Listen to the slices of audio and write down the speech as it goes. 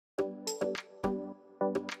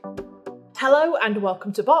Hello and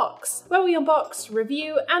welcome to Box, where we unbox,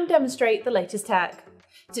 review and demonstrate the latest tech.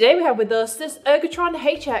 Today we have with us this Ergotron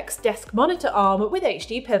HX desk monitor arm with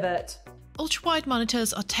HD pivot. Ultra-wide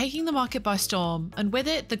monitors are taking the market by storm, and with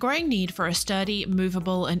it, the growing need for a sturdy,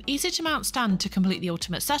 movable and easy-to-mount stand to complete the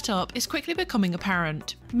ultimate setup is quickly becoming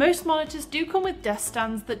apparent. Most monitors do come with desk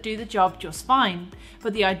stands that do the job just fine,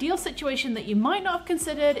 but the ideal situation that you might not have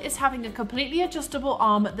considered is having a completely adjustable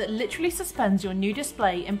arm that literally suspends your new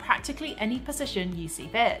display in practically any position you see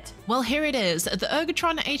fit. Well, here it is, the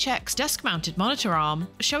Ergotron HX desk-mounted monitor arm.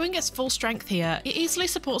 Showing its full strength here, it easily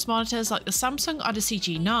supports monitors like the Samsung Odyssey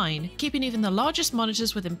G9, keeping even the largest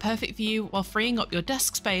monitors within perfect view while freeing up your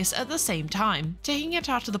desk space at the same time. Taking it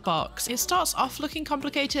out of the box, it starts off looking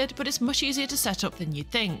complicated, but it's much easier to set up than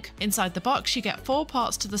you'd think. Inside the box, you get 4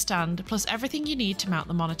 parts to the stand, plus everything you need to mount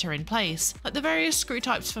the monitor in place, like the various screw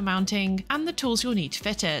types for mounting, and the tools you'll need to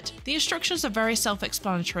fit it. The instructions are very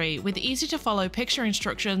self-explanatory, with easy to follow picture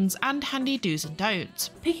instructions and handy do's and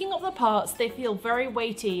don'ts. Picking up the parts, they feel very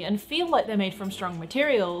weighty and feel like they're made from strong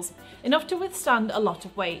materials, enough to withstand a lot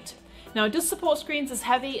of weight. Now it does support screens as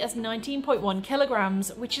heavy as 19.1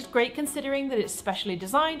 kilograms, which is great considering that it's specially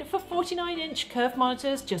designed for 49-inch curved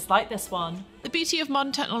monitors just like this one. The beauty of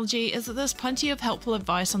modern technology is that there's plenty of helpful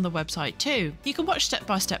advice on the website too. You can watch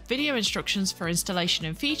step-by-step video instructions for installation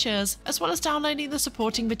and features, as well as downloading the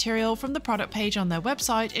supporting material from the product page on their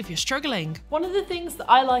website if you're struggling. One of the things that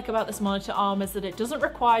I like about this monitor arm is that it doesn't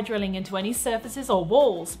require drilling into any surfaces or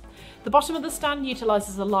walls. The bottom of the stand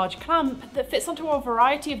utilises a large clamp that fits onto a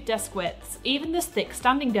variety of desk widths, even this thick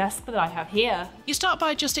standing desk that I have here. You start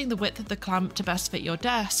by adjusting the width of the clamp to best fit your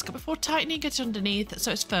desk, before tightening it underneath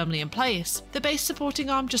so it's firmly in place. The base supporting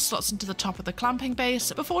arm just slots into the top of the clamping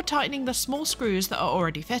base before tightening the small screws that are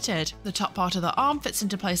already fitted. The top part of the arm fits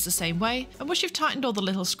into place the same way, and once you've tightened all the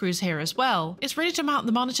little screws here as well, it's ready to mount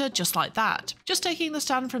the monitor just like that. Just taking the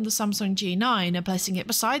stand from the Samsung G9 and placing it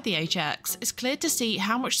beside the HX, it's clear to see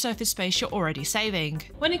how much surface space you're already saving.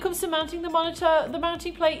 When it comes to mounting the monitor, the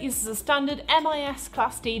mounting plate uses a standard MIS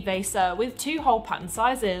Class D vaser with 2 hole pattern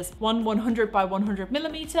sizes, one 100 by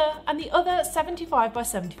 100mm and the other 75 by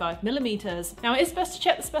 75mm. Now it is best to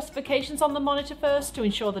check the specifications on the monitor first to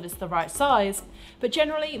ensure that it's the right size, but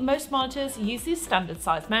generally most monitors use these standard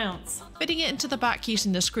size mounts. Fitting it into the back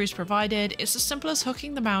using the screws provided, it's as simple as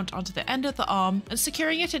hooking the mount onto the end of the arm and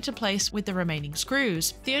securing it into place with the remaining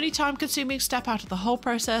screws. The only time consuming step out of the whole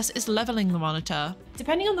process is leveling the monitor.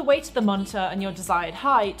 Depending on the weight of the monitor and your desired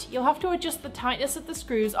height, you'll have to adjust the tightness of the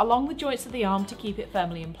screws along the joints of the arm to keep it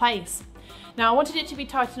firmly in place. Now I wanted it to be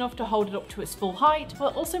tight enough to hold it up to its full height,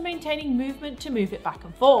 but also maintaining movement to move it back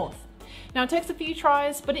and forth. Now it takes a few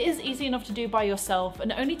tries, but it is easy enough to do by yourself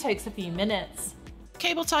and only takes a few minutes.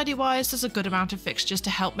 Cable tidy wise, there's a good amount of fixtures to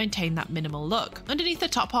help maintain that minimal look. Underneath the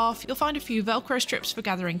top half, you'll find a few Velcro strips for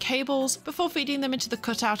gathering cables, before feeding them into the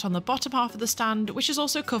cutout on the bottom half of the stand, which is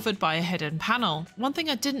also covered by a hidden panel. One thing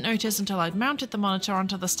I didn't notice until I'd mounted the monitor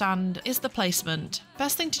onto the stand is the placement.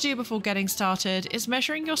 Best thing to do before getting started is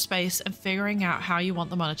measuring your space and figuring out how you want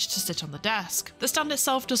the monitor to sit on the desk. The stand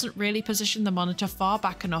itself doesn't really position the monitor far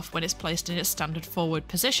back enough when it's placed in its standard forward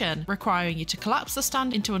position, requiring you to collapse the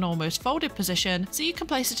stand into an almost folded position so you can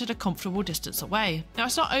place it at a comfortable distance away. Now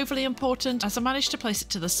it's not overly important as I managed to place it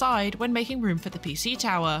to the side when making room for the PC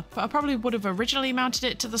tower, but I probably would have originally mounted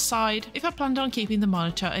it to the side if I planned on keeping the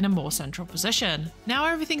monitor in a more central position. Now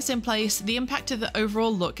everything's in place, the impact of the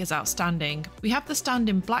overall look is outstanding. We have the stand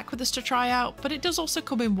in black with us to try out, but it does also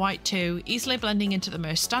come in white too, easily blending into the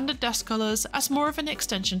most standard desk colours as more of an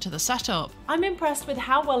extension to the setup. I'm impressed with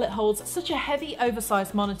how well it holds such a heavy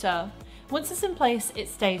oversized monitor. Once it's in place, it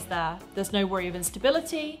stays there. There's no worry of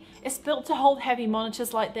instability, it's built to hold heavy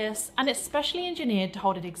monitors like this, and it's specially engineered to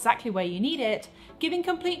hold it exactly where you need it, giving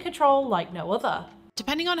complete control like no other.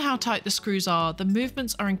 Depending on how tight the screws are, the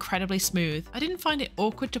movements are incredibly smooth. I didn't find it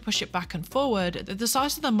awkward to push it back and forward, though the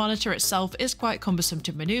size of the monitor itself is quite cumbersome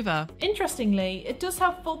to manoeuvre. Interestingly, it does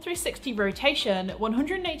have full 360 rotation,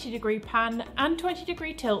 180-degree pan and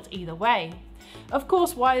 20-degree tilt either way. Of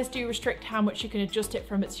course, wires do restrict how much you can adjust it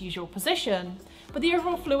from its usual position, but the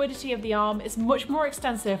overall fluidity of the arm is much more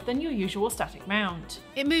extensive than your usual static mount.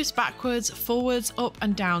 It moves backwards, forwards, up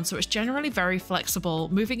and down, so it's generally very flexible,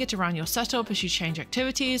 moving it around your setup as you change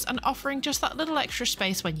activities and offering just that little extra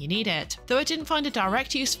space when you need it. Though I didn't find a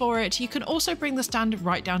direct use for it, you can also bring the stand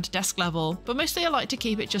right down to desk level, but mostly I like to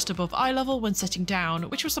keep it just above eye level when sitting down,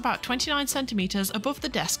 which was about 29 centimeters above the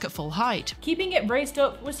desk at full height. Keeping it raised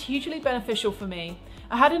up was hugely beneficial for me.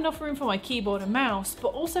 I had enough room for my keyboard and mouse, but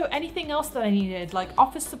also anything else that I needed, like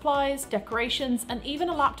office supplies, decorations, and even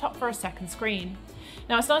a laptop for a second screen.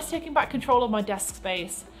 Now it's nice taking back control of my desk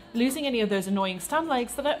space. losing any of those annoying stand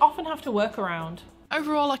legs that I often have to work around.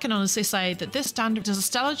 Overall, I can honestly say that this stand does a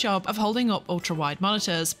stellar job of holding up ultra-wide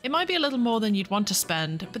monitors. It might be a little more than you'd want to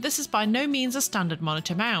spend, but this is by no means a standard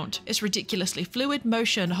monitor mount. Its ridiculously fluid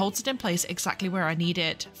motion holds it in place exactly where I need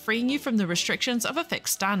it, freeing you from the restrictions of a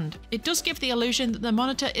fixed stand. It does give the illusion that the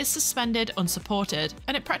monitor is suspended, unsupported,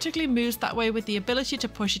 and it practically moves that way with the ability to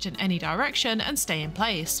push it in any direction and stay in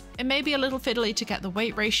place. It may be a little fiddly to get the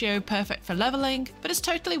weight ratio perfect for leveling, but it's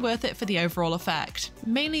totally worth it for the overall effect.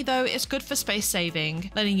 Mainly though, it's good for space saving,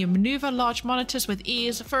 letting you maneuver large monitors with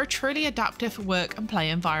ease for a truly adaptive work and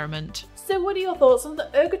play environment. So what are your thoughts on the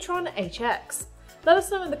Ergotron HX? Let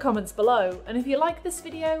us know in the comments below, and if you like this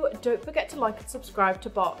video, don't forget to like and subscribe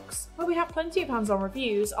to Box, where we have plenty of hands-on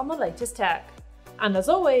reviews on the latest tech. And as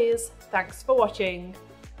always, thanks for watching.